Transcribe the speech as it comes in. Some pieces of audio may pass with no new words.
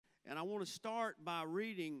I want to start by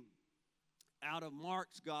reading out of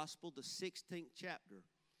Mark's Gospel, the 16th chapter.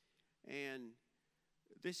 And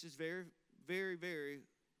this is very, very, very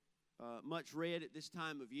much read at this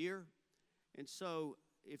time of year. And so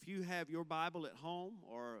if you have your Bible at home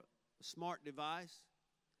or a smart device,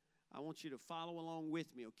 I want you to follow along with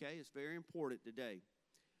me, okay? It's very important today.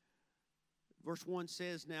 Verse 1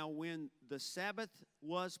 says, "Now when the Sabbath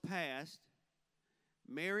was past,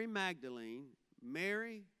 Mary Magdalene,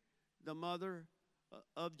 Mary, the mother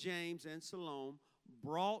of James and Salome,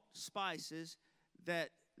 brought spices that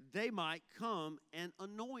they might come and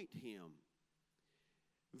anoint him.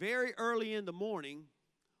 Very early in the morning,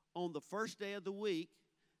 on the first day of the week,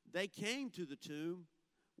 they came to the tomb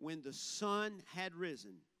when the sun had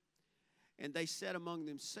risen. And they said among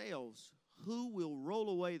themselves, 'Who will roll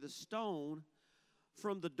away the stone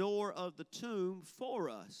from the door of the tomb for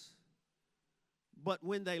us?' But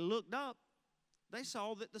when they looked up, they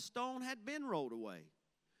saw that the stone had been rolled away,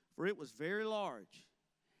 for it was very large.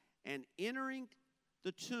 And entering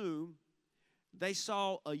the tomb, they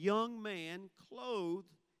saw a young man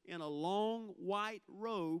clothed in a long white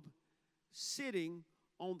robe sitting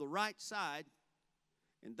on the right side,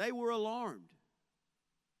 and they were alarmed.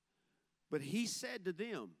 But he said to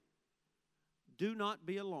them, 'Do not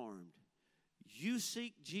be alarmed. You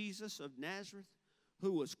seek Jesus of Nazareth,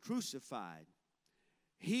 who was crucified.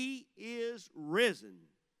 He is risen.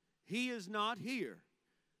 He is not here.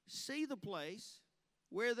 See the place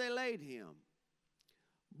where they laid him.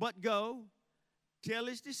 But go, tell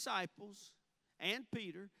his disciples and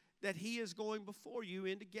Peter that he is going before you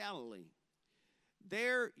into Galilee.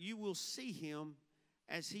 There you will see him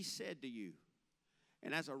as he said to you.'"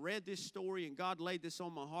 And as I read this story, and God laid this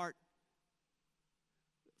on my heart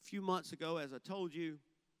a few months ago, as I told you,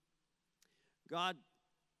 God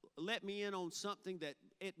let me in on something that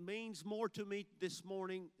it means more to me this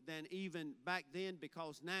morning than even back then,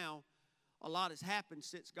 because now a lot has happened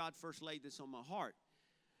since God first laid this on my heart.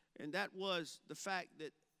 And that was the fact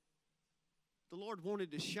that the Lord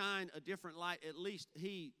wanted to shine a different light, at least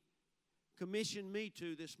He commissioned me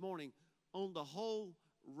to this morning, on the whole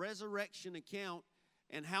resurrection account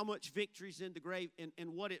and how much victory's in the grave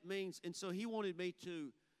and what it means. And so He wanted me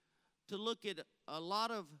to look at a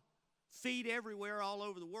lot of feet everywhere all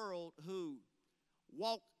over the world who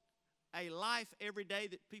walk a life every day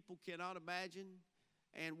that people cannot imagine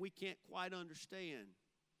and we can't quite understand.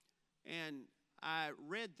 And I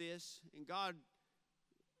read this, and God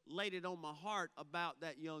laid it on my heart about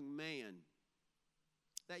that young man.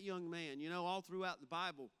 That young man. You know, all throughout the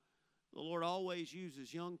Bible, the Lord always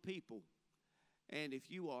uses young people. And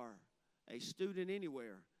if you are a student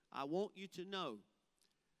anywhere, I want you to know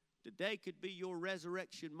today could be your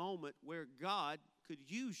resurrection moment where God could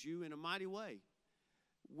use you in a mighty way.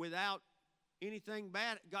 Without anything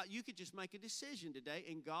bad, God, you could just make a decision today,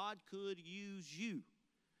 and God could use you.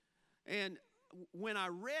 And when I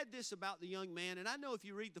read this about the young man, and I know if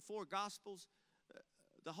you read the four Gospels,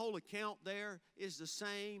 the whole account there is the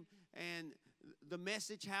same, and the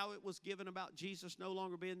message, how it was given about Jesus no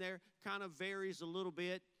longer being there, kind of varies a little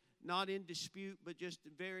bit. Not in dispute, but just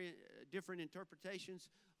very different interpretations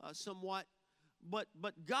somewhat. But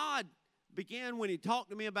God began, when He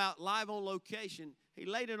talked to me about live on location, He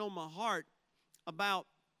laid it on my heart about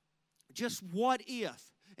just what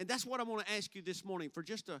if. And that's what I want to ask you this morning for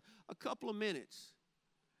just a couple of minutes.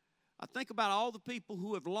 I think about all the people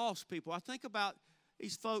who have lost people. I think about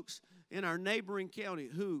these folks in our neighboring county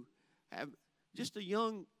who have just a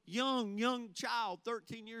young child,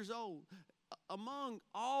 13 years old. Among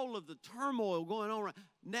all of the turmoil going on,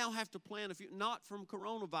 now have to plan a few, not from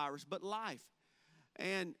coronavirus, but life.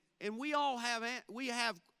 And we all have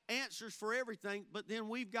answers for everything, but then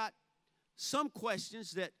we've got some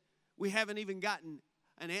questions that we haven't even gotten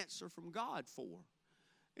an answer from God for.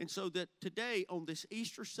 And so that today, on this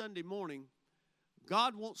Easter Sunday morning,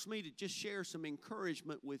 God wants me to just share some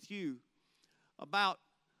encouragement with you about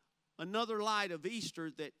another light of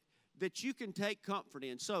Easter that you can take comfort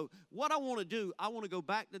in. So what I want to do, I want to go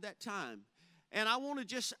back to that time. And I want to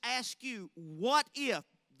just ask you, what if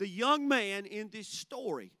the young man in this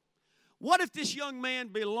story, what if this young man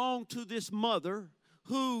belonged to this mother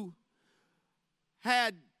who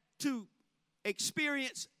had to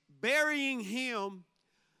experience burying him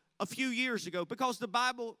a few years ago? Because the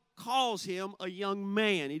Bible calls him a young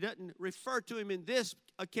man. He doesn't refer to him in this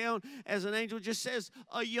account as an angel, just says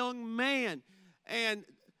a young man. And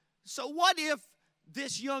so what if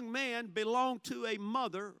this young man belonged to a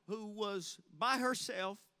mother who was by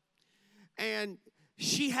herself, and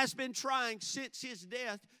she has been trying since his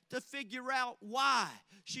death to figure out why?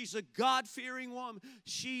 She's a God-fearing woman.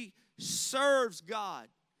 She serves God.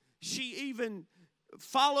 she even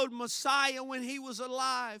followed Messiah when he was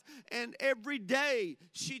alive. And every day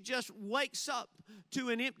she just wakes up to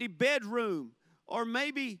an empty bedroom, or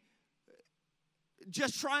maybe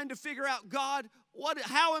just trying to figure out, God,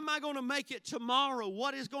 how am I going to make it tomorrow?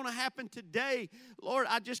 What is going to happen today? Lord,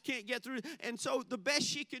 I just can't get through. And so the best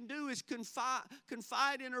she can do is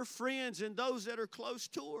confide in her friends and those that are close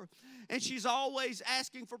to her. And she's always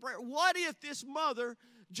asking for prayer. What if this mother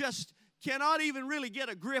just cannot even really get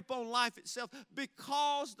a grip on life itself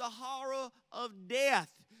because the horror of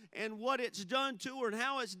death and what it's done to her and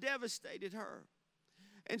how it's devastated her?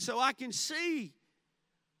 And so I can see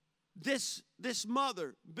this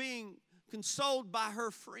mother being consoled by her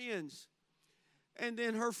friends, and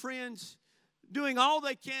then her friends doing all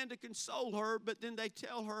they can to console her, but then they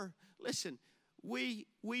tell her, listen, we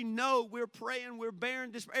know we're praying, we're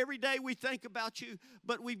bearing this. Every day we think about you,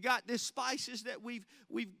 but we've got these spices that we've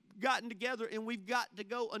gotten together, and we've got to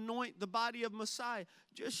go anoint the body of Messiah.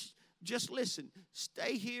 Just listen,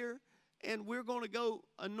 stay here, and we're going to go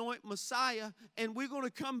anoint Messiah, and we're going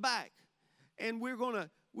to come back, and we're going to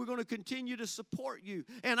continue to support you.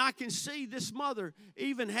 And I can see this mother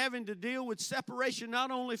even having to deal with separation, not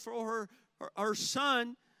only for her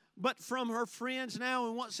son, but from her friends now.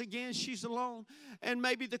 And once again, she's alone. And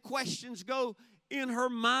maybe the questions go in her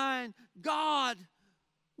mind, God,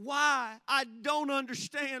 why? I don't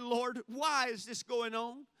understand, Lord. Why is this going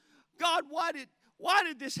on? God, why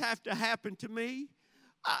did this have to happen to me?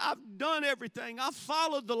 I've done everything. I've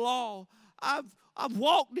followed the law. I've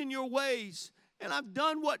walked in your ways. And I've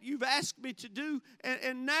done what you've asked me to do.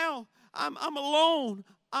 And now I'm alone.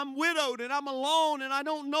 I'm widowed and I'm alone and I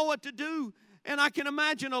don't know what to do. And I can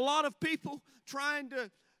imagine a lot of people trying to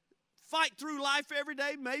fight through life every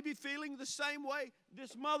day, maybe feeling the same way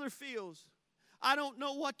this mother feels. I don't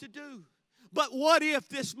know what to do. But what if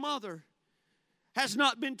this mother has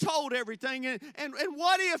not been told everything? And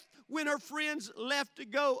what if when her friends left to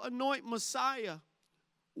go anoint Messiah,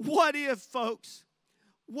 what if, folks,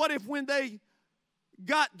 what if when they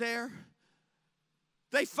got there,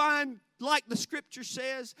 they find, like the scripture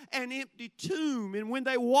says, an empty tomb. And when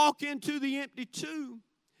they walk into the empty tomb,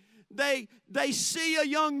 they see a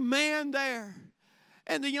young man there.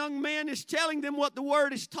 And the young man is telling them what the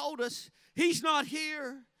word has told us. He's not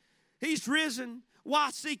here. He's risen. Why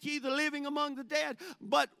seek ye the living among the dead?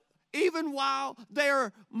 But even while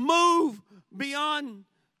they're moved beyond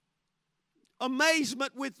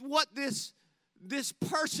amazement with what this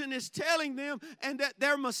person is telling them, and that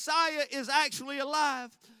their Messiah is actually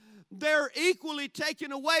alive, they're equally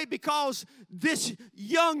taken away because this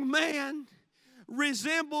young man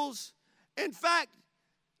resembles, in fact,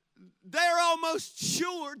 they're almost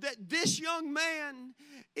sure that this young man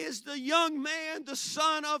is the young man, the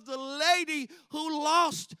son of the lady who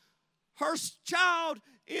lost her child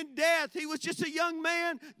in death. He was just a young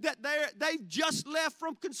man that they've just left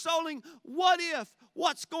from consoling. What if?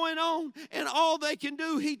 What's going on? And all they can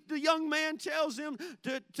do, the young man tells them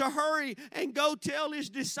to hurry and go tell his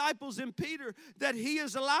disciples and Peter that he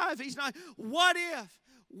is alive. He's not. What if,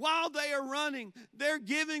 while they are running, they're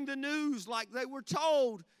giving the news like they were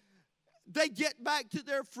told, they get back to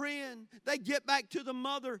their friend, they get back to the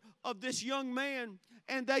mother of this young man,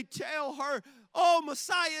 and they tell her, oh,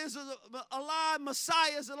 Messiah is alive,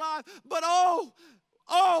 Messiah is alive, but oh,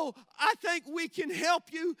 I think we can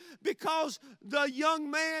help you because the young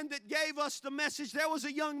man that gave us the message, there was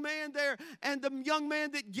a young man there, and the young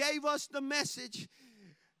man that gave us the message,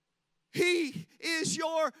 he is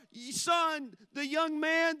your son, the young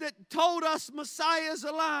man that told us Messiah is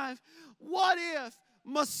alive. What if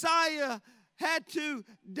Messiah had to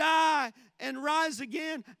die and rise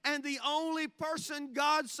again, and the only person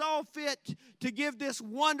God saw fit to give this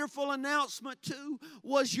wonderful announcement to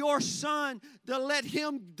was your son,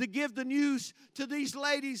 to give the news to these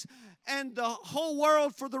ladies and the whole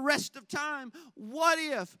world for the rest of time? What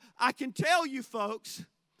if? I can tell you, folks,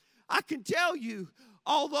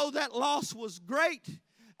 although that loss was great,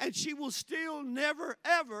 and she will still never,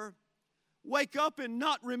 ever wake up and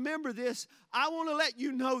not remember this, I want to let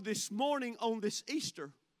you know this morning on this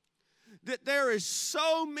Easter that there is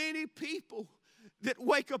so many people that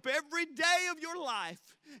wake up every day of your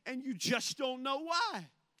life and you just don't know why.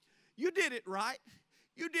 You did it right.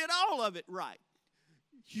 You did all of it right.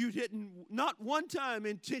 You didn't, not one time,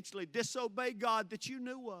 intentionally disobey God that you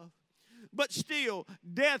knew of. But still,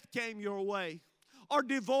 death came your way, or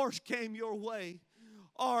divorce came your way,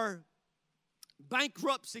 or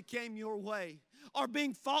bankruptcy came your way, or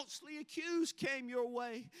being falsely accused came your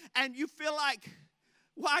way, and you feel like,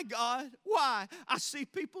 why, God? Why? I see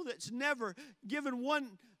people that's never given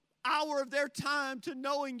one hour of their time to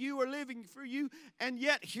knowing you or living for you, and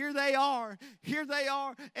yet here they are,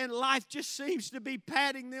 and life just seems to be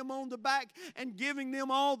patting them on the back and giving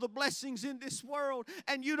them all the blessings in this world,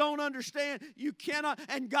 and you don't understand, you cannot,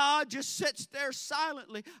 and God just sits there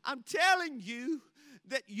silently. I'm telling you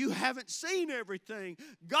that you haven't seen everything.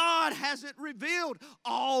 God hasn't revealed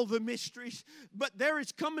all the mysteries, but there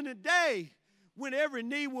is coming a day when every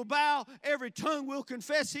knee will bow, every tongue will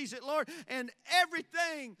confess He's the Lord, and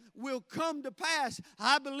everything will come to pass.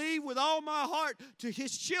 I believe with all my heart to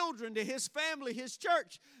His children, to His family, His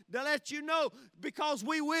church, to let you know, because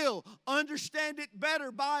we will understand it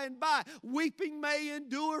better by and by. Weeping may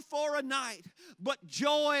endure for a night, but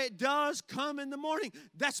joy does come in the morning.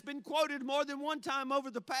 That's been quoted more than one time over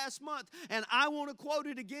the past month, and I want to quote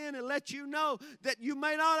it again and let you know that you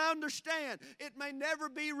may not understand. It may never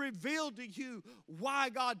be revealed to you why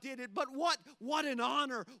God did it, but what an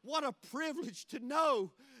honor, what a privilege to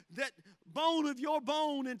know that bone of your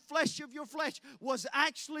bone and flesh of your flesh was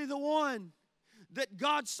actually the one that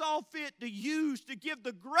God saw fit to use to give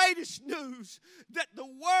the greatest news that the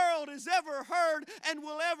world has ever heard and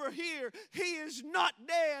will ever hear. He is not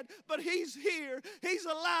dead, but He's here. He's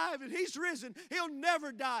alive and He's risen. He'll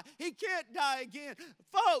never die. He can't die again.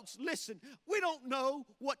 Folks, listen, we don't know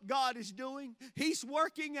what God is doing. He's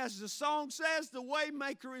working, as the song says, the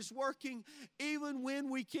Waymaker is working even when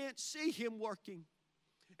we can't see Him working.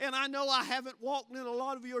 And I know I haven't walked in a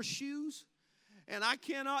lot of your shoes, and I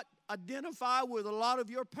cannot identify with a lot of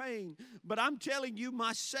your pain, but I'm telling you,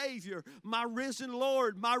 my Savior, my risen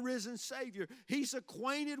Lord, my risen Savior, He's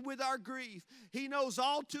acquainted with our grief. He knows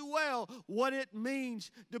all too well what it means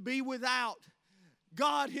to be without.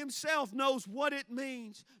 God Himself knows what it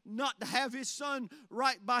means not to have His Son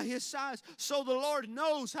right by His side. So the Lord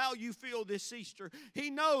knows how you feel this Easter. He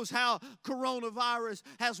knows how coronavirus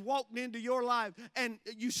has walked into your life, and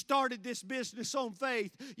you started this business on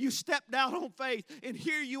faith. You stepped out on faith, and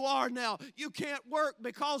here you are now. You can't work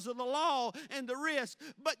because of the law and the risk,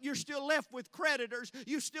 but you're still left with creditors.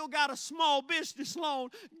 You still got a small business loan.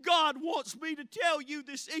 God wants me to tell you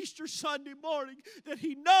this Easter Sunday morning that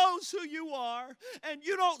He knows who you are, and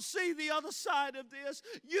you don't see the other side of this.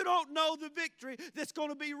 You don't know the victory that's going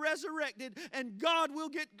to be resurrected, and God will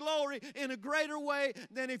get glory in a greater way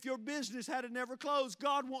than if your business had never closed.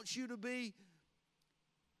 God wants you to be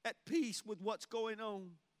at peace with what's going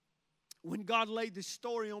on. When God laid this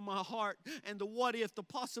story on my heart, and the what if, the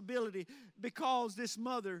possibility, because this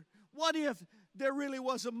mother, what if there really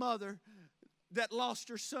was a mother that lost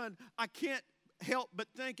her son? I can't help but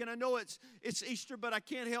think, and I know it's Easter, but I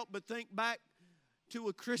can't help but think back to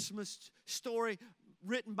a Christmas story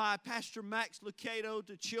written by Pastor Max Lucado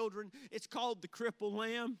to children. It's called The Crippled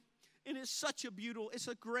Lamb. And it's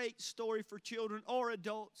a great story for children or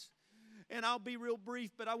adults. And I'll be real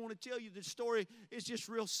brief, but I want to tell you the story is just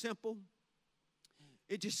real simple.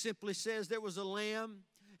 It just simply says there was a lamb,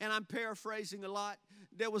 and I'm paraphrasing a lot.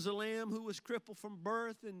 There was a lamb who was crippled from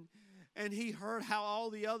birth, and he heard how all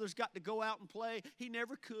the others got to go out and play. He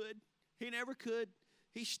never could.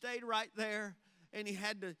 He stayed right there. And he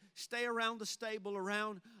had to stay around the stable,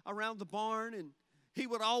 around the barn. And he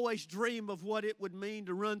would always dream of what it would mean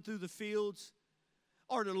to run through the fields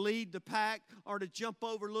or to lead the pack or to jump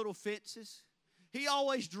over little fences. He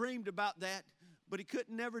always dreamed about that, but he could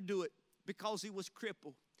never do it because he was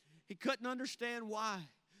crippled. He couldn't understand why.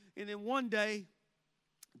 And then one day,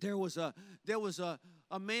 there was a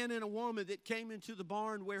man and a woman that came into the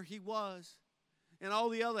barn where he was. And all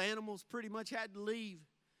the other animals pretty much had to leave.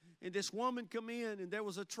 And this woman come in, and there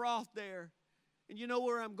was a trough there. And you know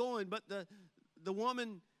where I'm going, but the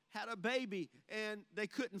woman had a baby, and they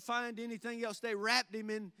couldn't find anything else. They wrapped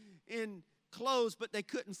him in clothes, but they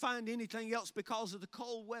couldn't find anything else because of the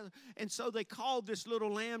cold weather. And so they called this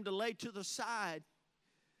little lamb to lay to the side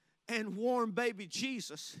and warm baby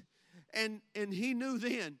Jesus. And he knew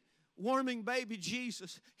then, warming baby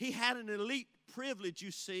Jesus, he had an elite privilege,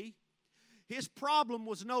 you see. His problem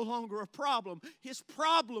was no longer a problem. His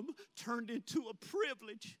problem turned into a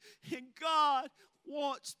privilege. And God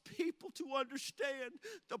wants people to understand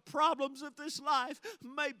the problems of this life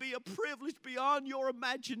may be a privilege beyond your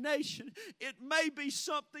imagination. It may be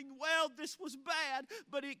something, well, this was bad,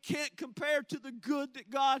 but it can't compare to the good that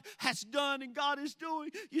God has done and God is doing.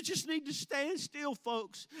 You just need to stand still,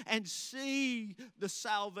 folks, and see the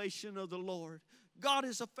salvation of the Lord. God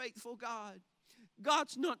is a faithful God.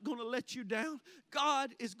 God's not going to let you down.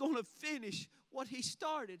 God is going to finish what He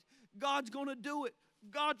started. God's going to do it.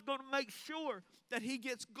 God's going to make sure that He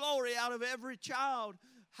gets glory out of every child,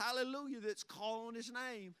 hallelujah, that's calling His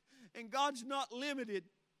name. And God's not limited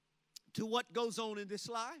to what goes on in this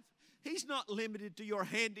life. He's not limited to your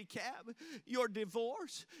handicap, your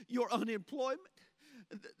divorce, your unemployment,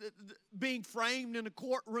 being framed in a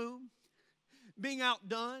courtroom, being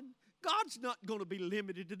outdone. God's not going to be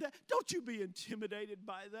limited to that. Don't you be intimidated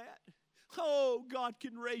by that. Oh, God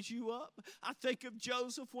can raise you up. I think of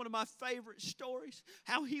Joseph, one of my favorite stories,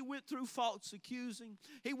 how he went through false accusing.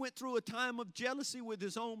 He went through a time of jealousy with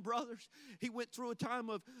his own brothers. He went through a time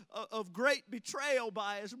of great betrayal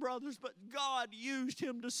by his brothers, but God used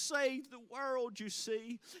him to save the world, you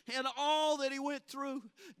see. And all that he went through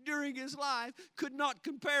during his life could not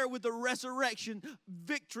compare with the resurrection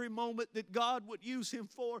victory moment that God would use him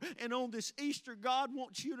for. And on this Easter, God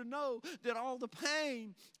wants you to know that all the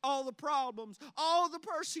pain, all the problems, all the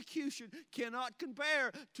persecution cannot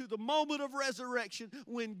compare to the moment of resurrection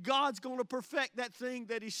when God's going to perfect that thing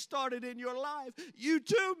that He started in your life. You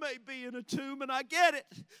too may be in a tomb, and I get it.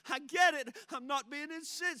 I get it. I'm not being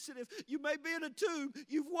insensitive. You may be in a tomb.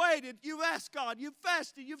 You've waited. You've asked God. You've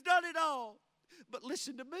fasted. You've done it all. But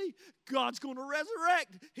listen to me, God's going to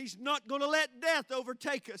resurrect. He's not going to let death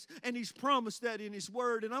overtake us, and He's promised that in His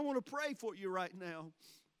Word. And I want to pray for you right now.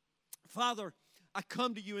 Father, I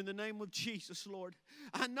come to you in the name of Jesus, Lord.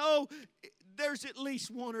 I know there's at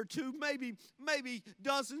least one or two, maybe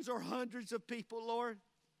dozens or hundreds of people, Lord,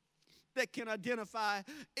 that can identify.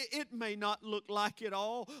 It may not look like it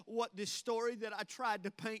all, what this story that I tried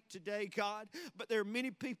to paint today, God, but there are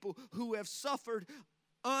many people who have suffered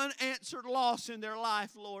unanswered loss in their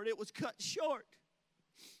life, Lord. It was cut short.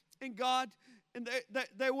 And God, and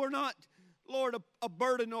they were not, Lord, a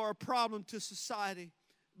burden or a problem to society.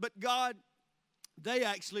 But God, they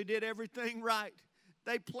actually did everything right.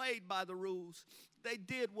 They played by the rules. They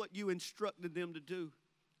did what you instructed them to do.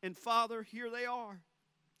 And Father, here they are.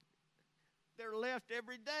 They're left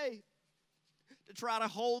every day to try to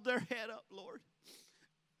hold their head up, Lord.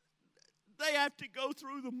 They have to go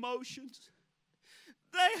through the motions.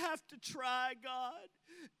 They have to try, God,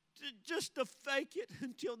 just to fake it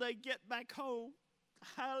until they get back home.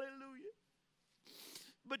 Hallelujah.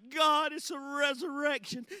 But God, it's a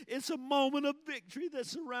resurrection. It's a moment of victory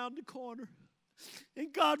that's around the corner.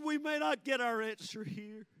 And God, we may not get our answer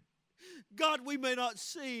here. God, we may not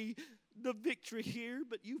see the victory here,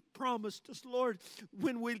 but you've promised us, Lord,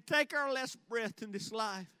 when we take our last breath in this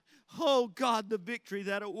life, oh God, the victory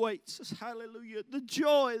that awaits us, hallelujah, the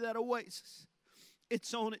joy that awaits us,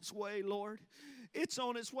 it's on its way, Lord. It's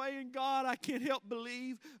on its way, and God, I can't help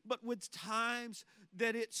believe, but with times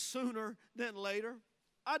that it's sooner than later.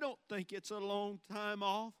 I don't think it's a long time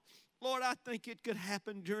off. Lord, I think it could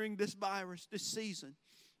happen during this virus, this season.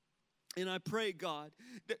 And I pray, God,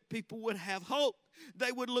 that people would have hope.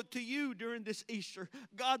 They would look to you during this Easter.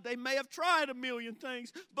 God, they may have tried a million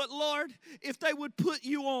things, but Lord, if they would put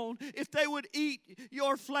you on, if they would eat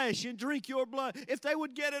your flesh and drink your blood, if they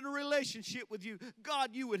would get in a relationship with you, God,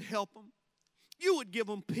 you would help them. You would give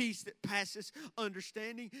them peace that passes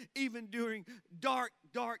understanding. Even during dark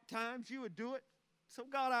times, you would do it. So,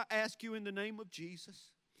 God, I ask you in the name of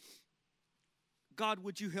Jesus, God,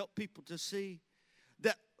 would you help people to see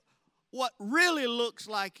that what really looks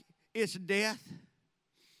like it's death,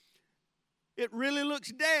 it really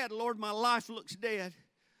looks dead. Lord, my life looks dead.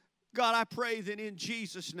 God, I pray that in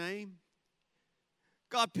Jesus' name,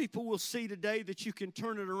 God, people will see today that you can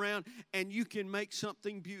turn it around and you can make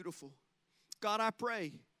something beautiful. God, I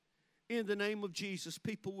pray in the name of Jesus,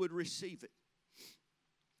 people would receive it.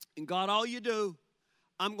 And God, all you do,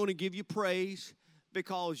 I'm going to give you praise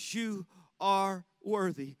because you are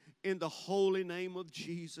worthy. In the holy name of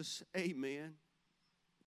Jesus, amen.